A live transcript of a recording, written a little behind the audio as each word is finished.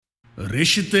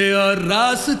रिश्ते और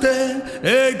रास्ते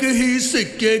एक ही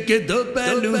सिक्के के दो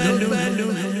पहलू हैं।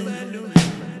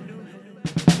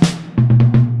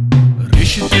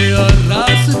 रिश्ते और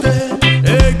रास्ते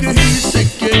एक ही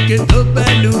सिक्के के दो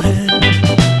पहलू हैं।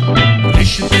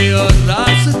 रिश्ते और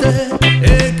रास्ते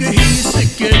एक ही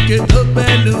सिक्के के दो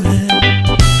पहलू हैं।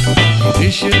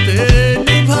 रिश्ते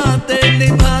निभाते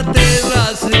निभाते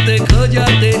रास्ते खो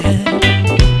जाते हैं,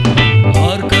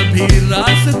 और कभी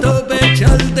रास्तों पे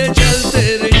चलते चलते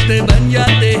रिश्ते बन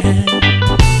जाते हैं।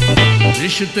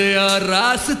 रिश्ते और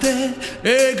रास्ते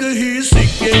एक ही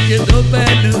सिक्के के दो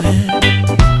पहलू हैं।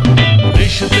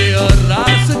 रिश्ते और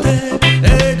रास्ते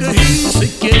एक ही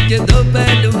सिक्के के दो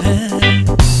पहलू हैं।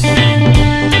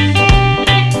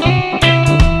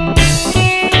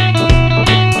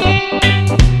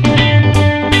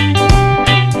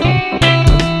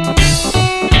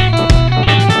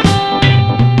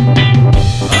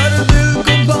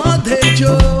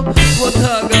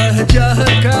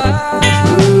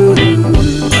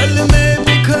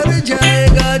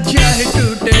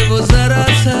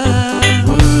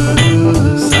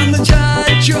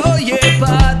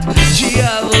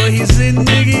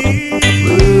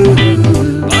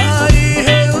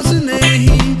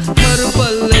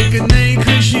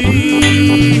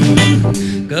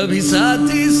 कभी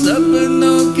साथी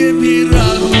सपनों के भी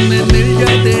राहों में मिल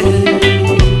जाते हैं।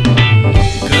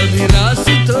 कभी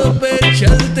रास्तों पे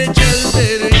चलते चलते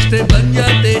रिश्ते बन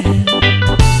जाते हैं।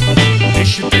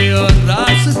 रिश्ते और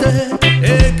रास्ते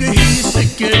एक ही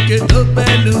सिक्के के दो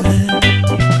पहलू हैं।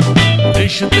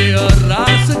 रिश्ते और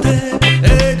रास्ते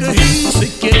एक ही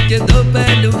सिक्के के दो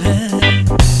पहलू हैं।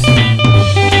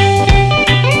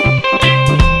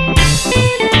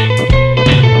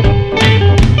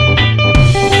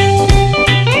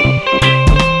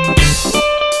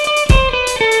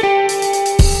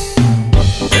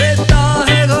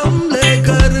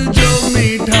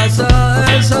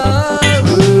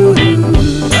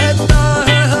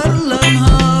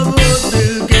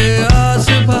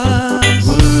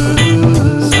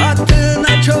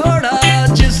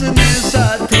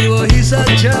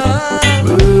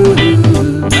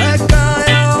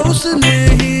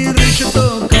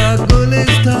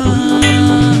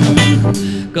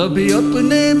 कभी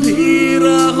अपने भी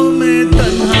राहों में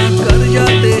तन्हा कर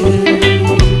जाते हैं।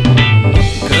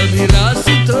 कभी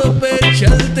रास्तों पे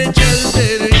चलते चलते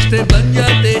रिश्ते बन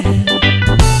जाते हैं।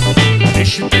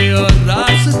 रिश्ते और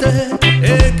रास्ते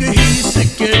एक ही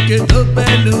सिक्के के दो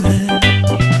पहलू हैं।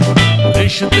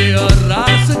 रिश्ते और